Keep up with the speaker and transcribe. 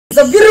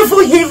a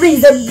beautiful evening.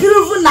 It's a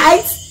beautiful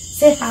night.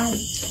 Say hi.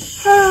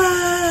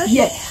 Hi.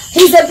 Yeah.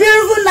 It's a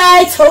beautiful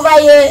night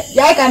over here.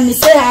 Yeah, can me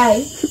say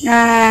hi.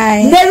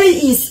 Hi. Mary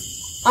is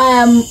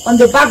on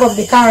the back of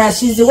the camera.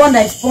 She's the one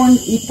that's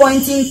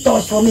pointing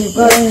touch for me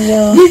because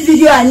this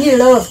video I need a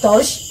lot of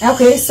touch.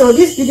 Okay, so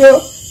this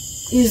video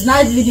is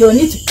night video. I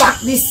need to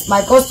pack this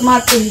my customer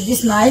things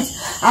this night,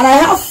 and I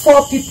have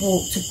 4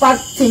 people to pack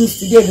things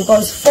today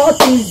because 4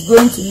 things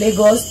going to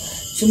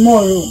Lagos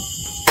tomorrow.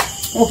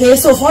 Okay,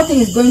 so 4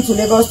 things going to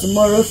Lagos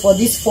tomorrow for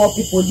these 4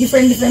 people,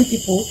 different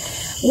people.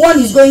 1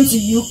 is going to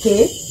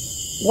UK,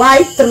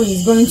 while 3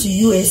 is going to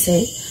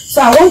USA. So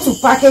I want to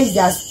package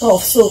their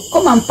stuff. So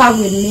come and pack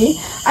with me.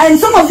 And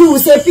some of you will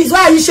say, please,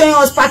 why are you showing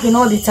us packing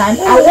all the time?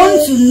 I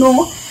want to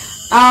know,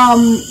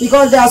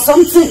 because there are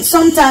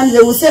sometimes they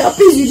will say, oh,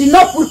 please, you did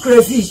not put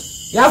crayfish.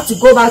 You have to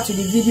go back to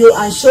the video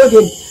and show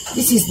them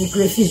this is the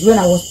crayfish when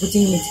I was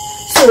putting it.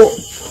 So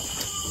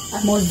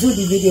I must do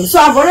the video. So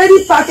I've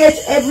already packaged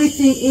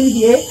everything in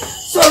here.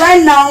 So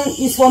right now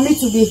is for me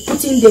to be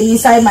putting them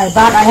inside my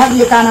bag. I have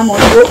Lekana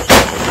must go.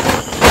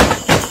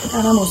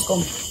 Lekana must come.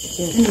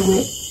 Okay.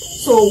 Anyway.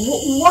 So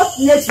what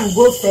next will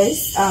go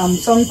first?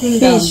 Something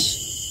fish.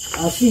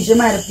 Fish. You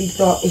might have picked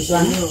up.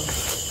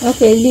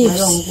 Okay, leaves.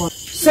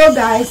 So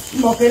guys,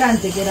 mock it and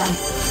take it down.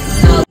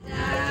 So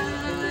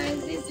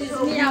guys, this is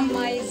me and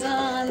my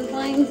son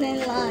pointing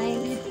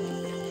line.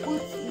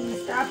 We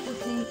start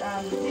putting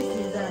this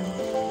is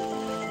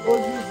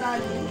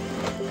Ozusali,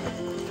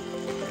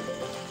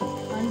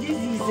 and this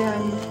is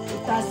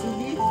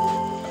Utasibi,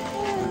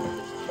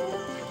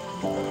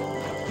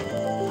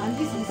 and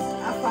this is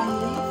Afang.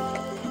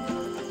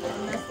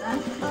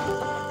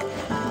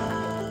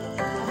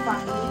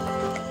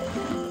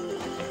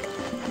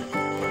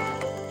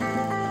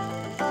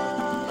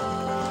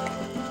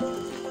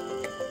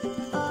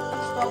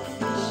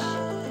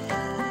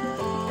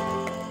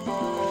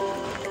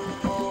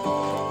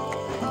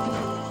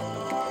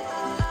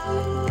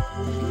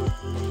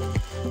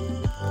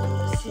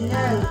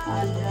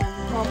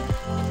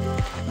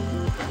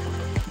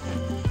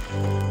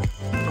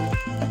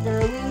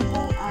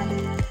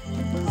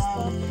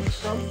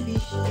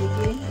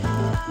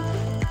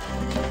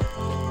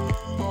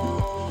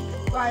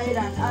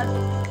 And add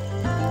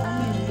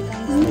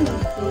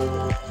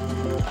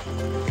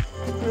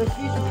the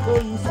fish will go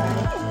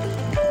inside.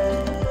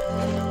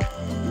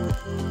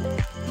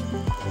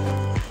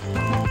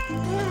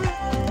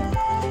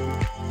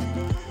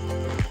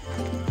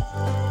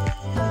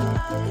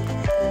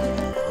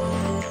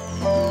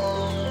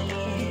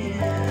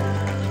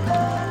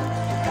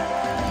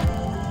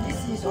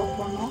 This is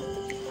Okono.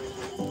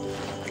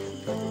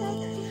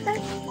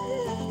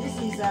 This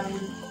is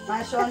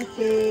fashion K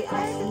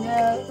and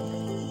smell.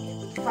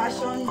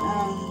 Fashion,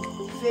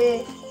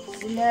 Faye,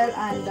 Sinel,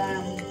 and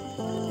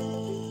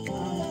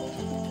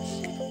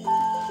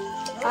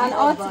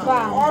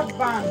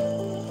Hotband.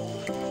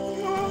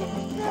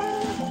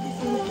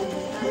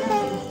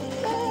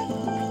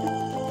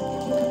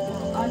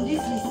 And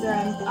this is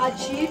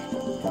Archie.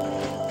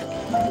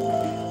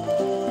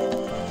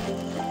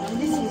 And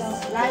this is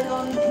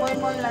nylon, moi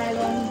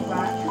nylon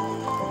bag.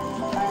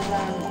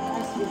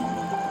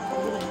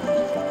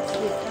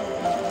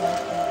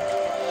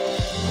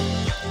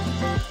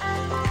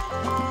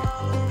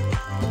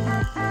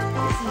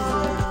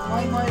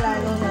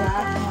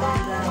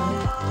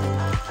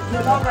 And the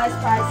love rice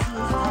spices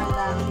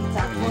and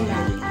Itacona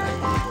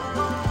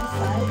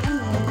inside,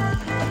 and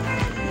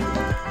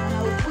I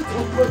will put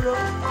Okolo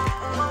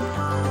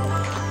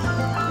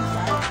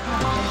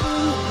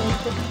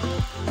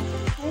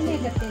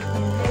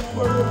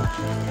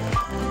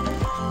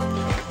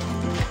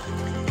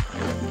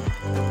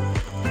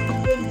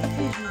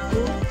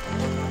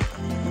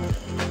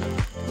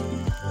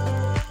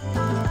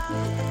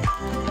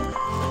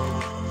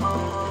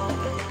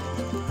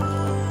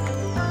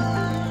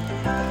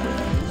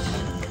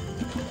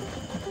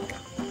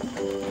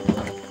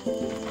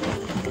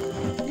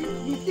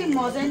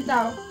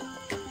Mozenta.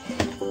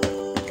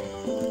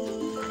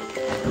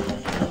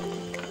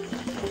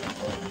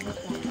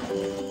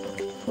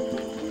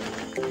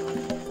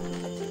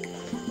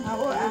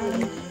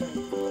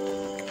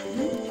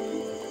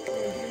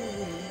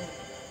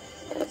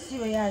 See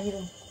where you are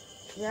here.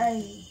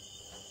 Yeah.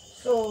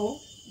 So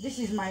this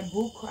is my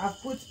book.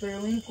 I've put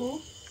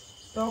periwinkle,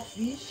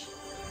 stockfish,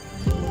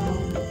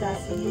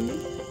 tasili,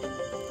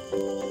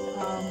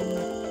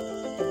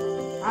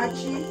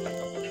 Archie,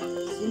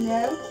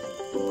 Sinel,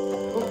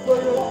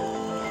 Okolo,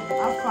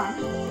 Afang,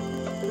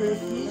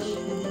 crayfish.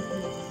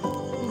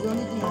 This is the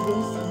only thing you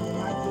don't see in the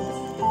market.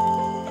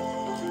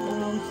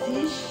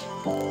 Fish,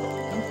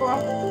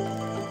 pork,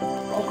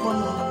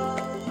 Okono.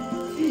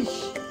 Fish.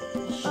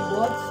 She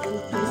wants to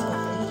taste of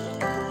fish.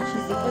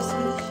 She's the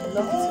person she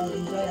loves to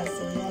enjoy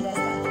herself. You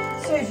understand?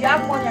 So if you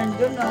have money and you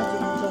don't know how to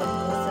enjoy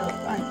yourself,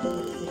 fine.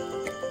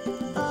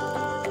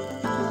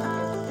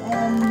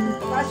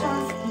 Fashion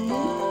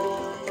skin,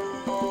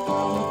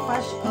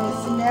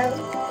 smell,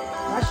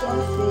 fashion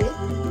face,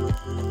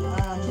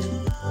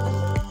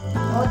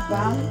 hot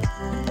band,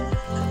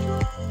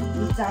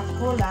 bitter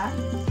cola,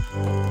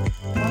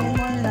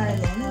 lemon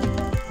nylon,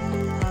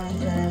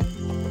 and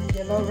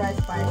yellow rice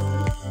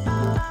spices.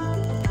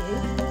 Okay.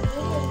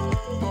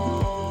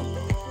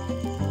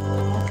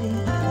 Nothing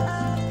else.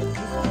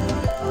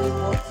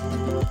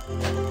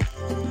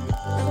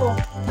 So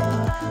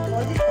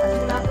for this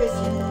particular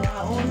person,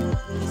 our own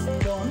is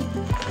done.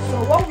 So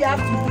what we have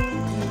to do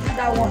to do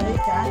that one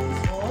later is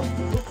for us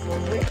to look for a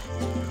way.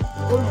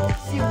 Oh no,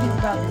 see this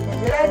bag.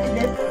 Whether the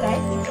left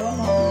right is or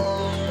not.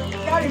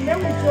 Can't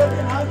remember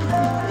children how to do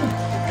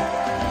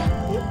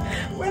it.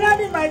 When I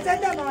mean my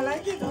center, I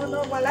like it or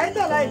no, but I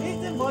don't like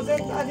this in for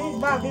center this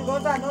bag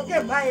because I don't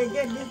get buy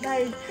again this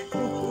night.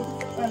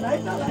 And I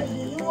don't like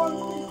this. You want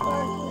this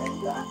bag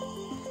center.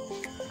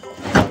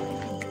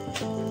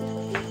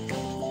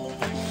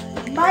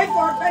 My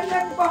fault, I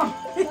didn't come.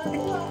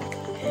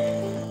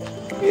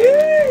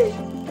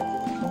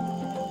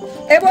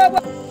 Hey,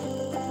 Baba.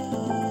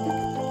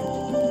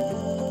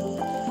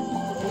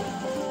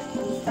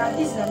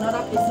 This is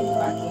another PC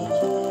package.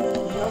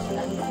 Just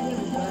like the same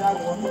with the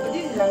other one. But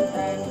this is an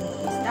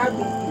start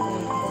with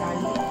Italy.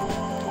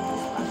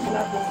 This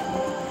particular PC.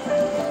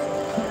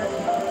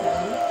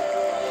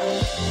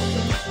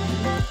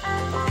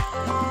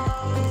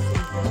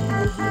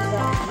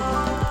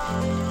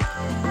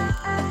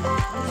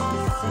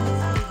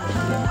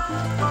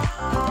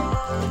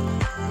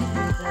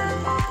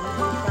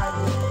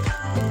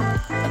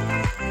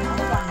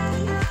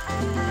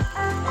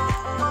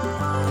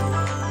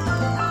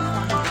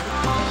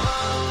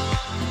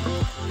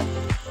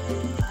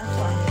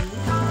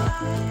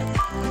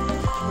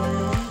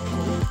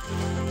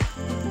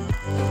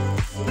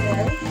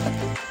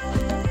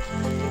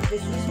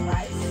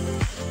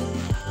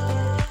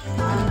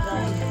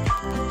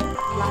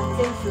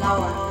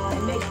 Flour. I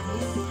make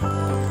this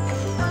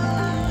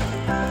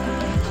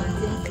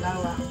plantain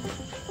flour,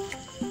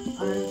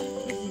 and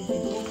this is the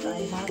book I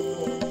have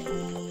for.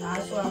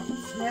 So I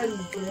smell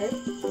is there,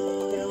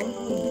 the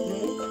uncle is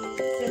there,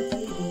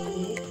 Sepsi is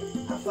there,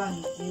 Afan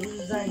is there,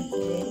 Uza is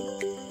there,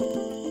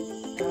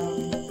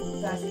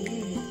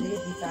 Zasili is there,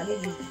 Vitali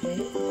is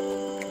there,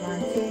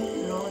 plantain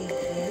flour is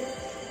there,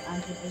 and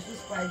the pepper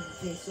spice is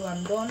there. So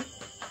I'm done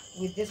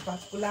with this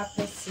particular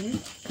person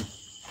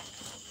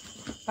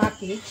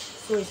package.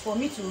 So it's for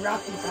me to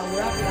wrap it. I will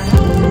wrap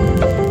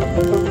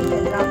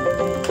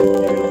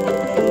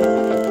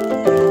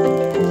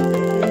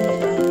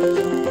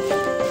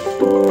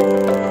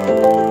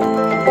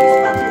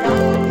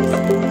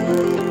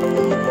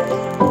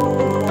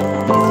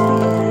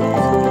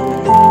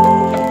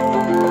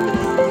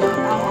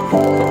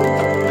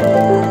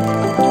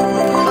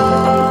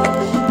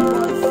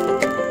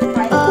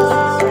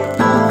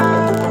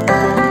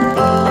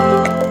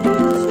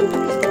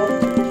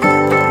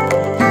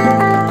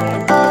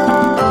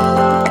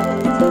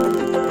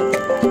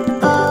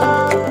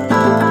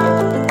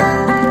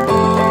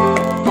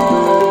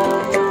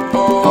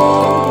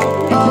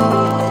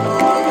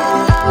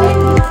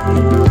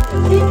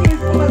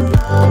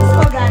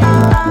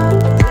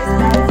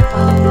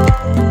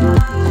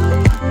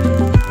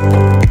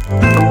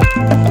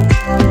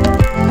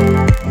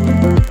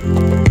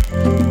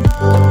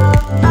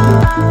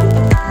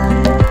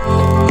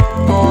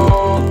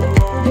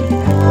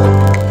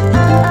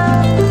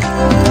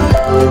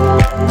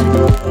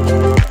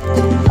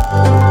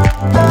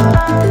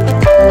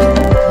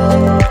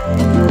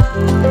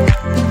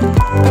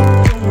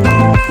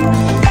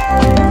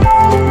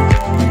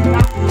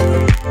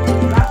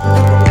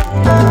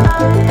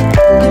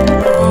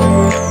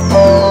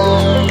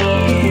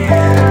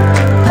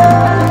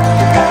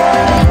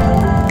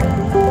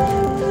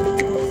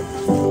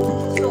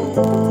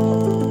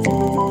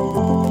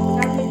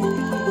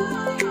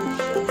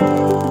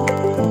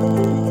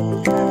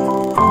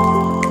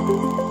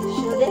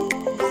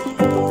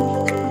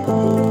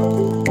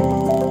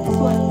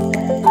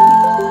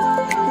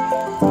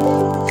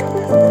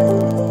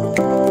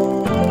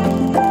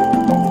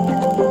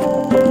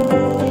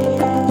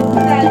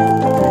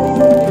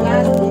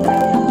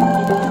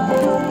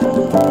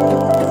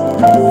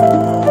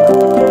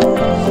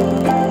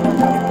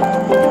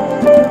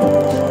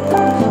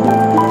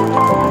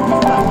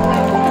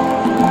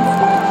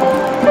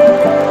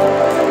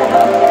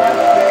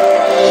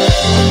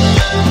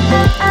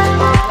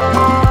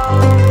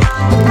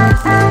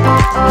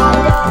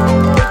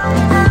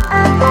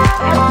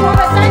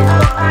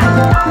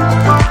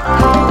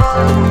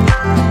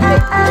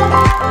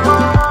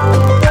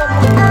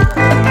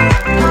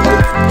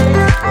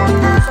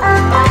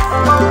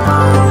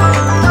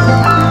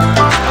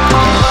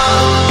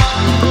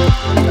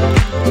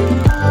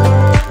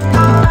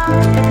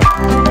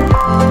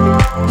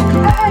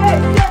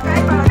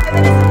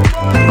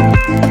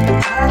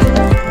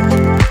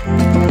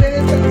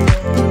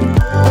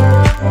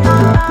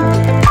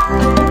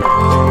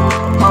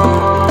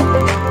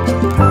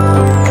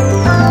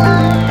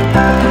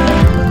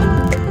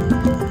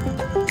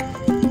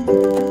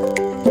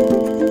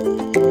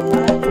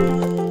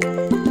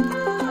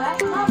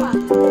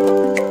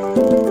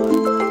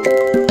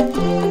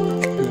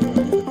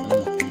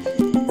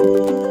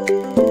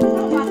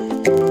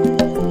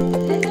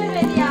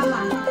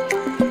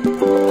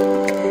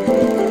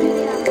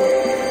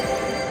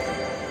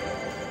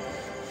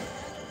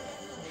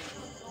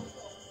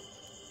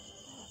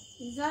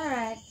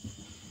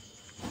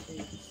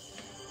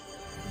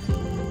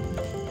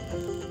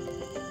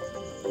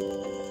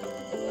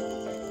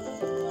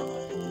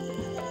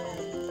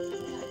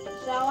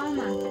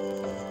Mama.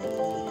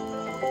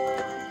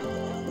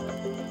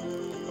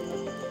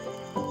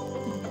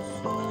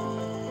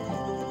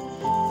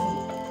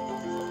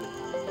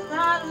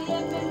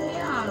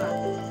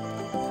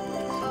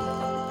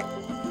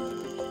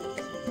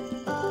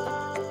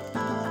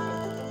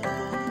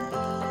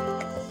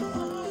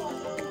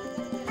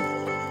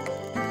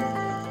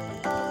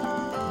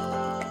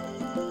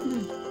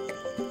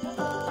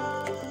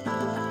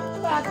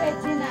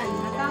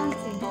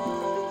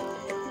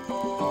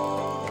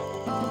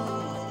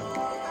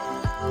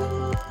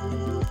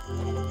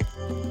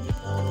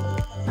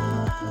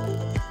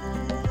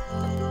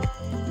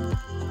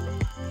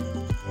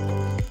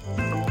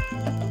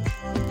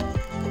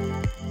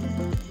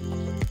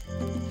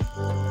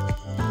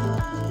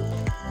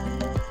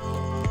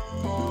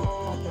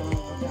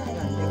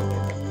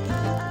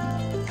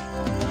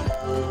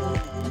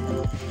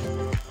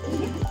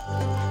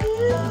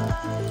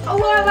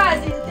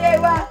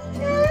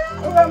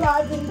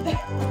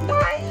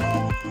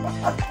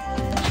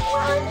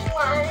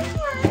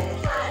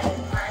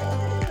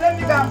 Let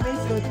me go and fix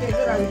your tape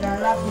so that we can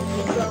wrap it.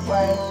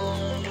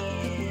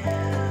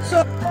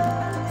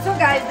 So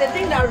guys, the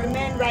thing that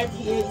remains right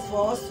here is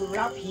for us to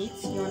wrap it,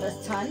 you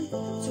understand?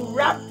 To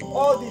wrap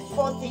all the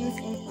 4 things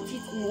and put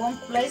it in one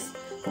place.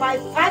 By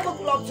 5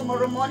 o'clock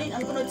tomorrow morning,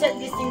 I'm going to take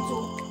this thing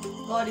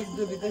to God is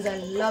good, because I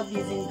love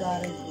using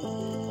God is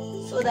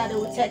good. So that I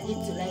will take it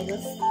to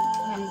Lagos.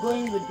 And I'm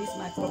going with this,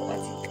 my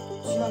property.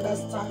 Do you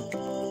understand?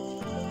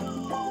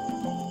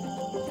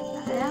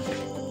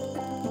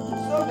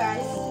 So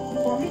guys,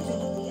 for me to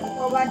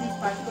cover this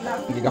particular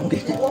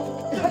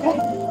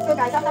so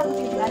guys, after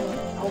putting the light on,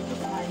 I will put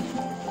my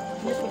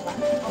newspaper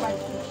cover it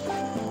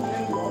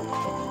very well.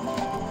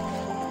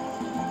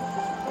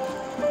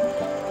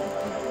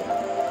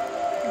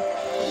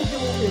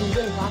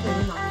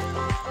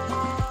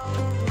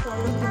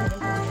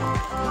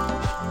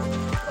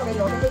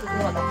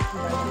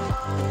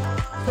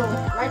 So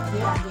right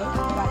here and here,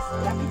 guys,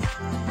 wrap it.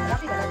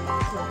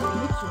 So we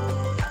need to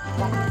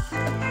wrap this.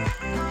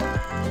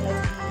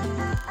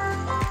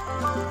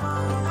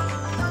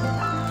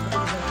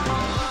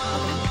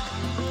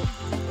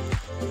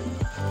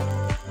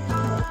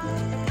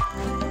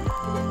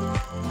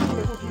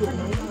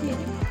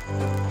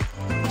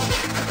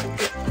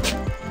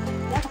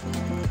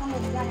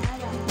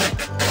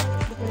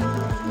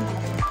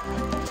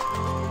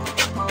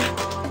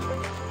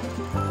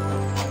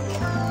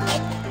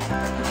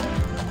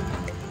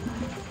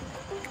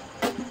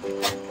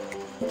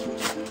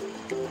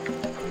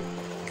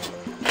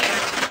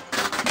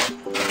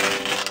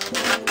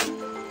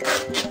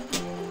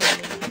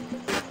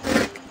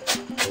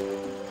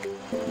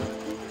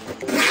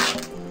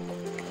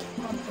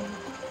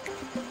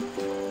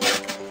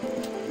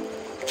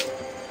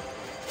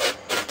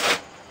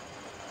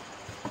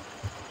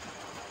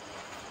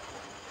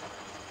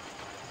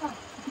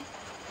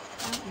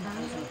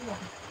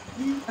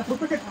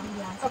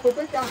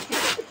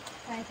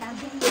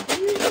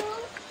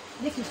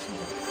 This is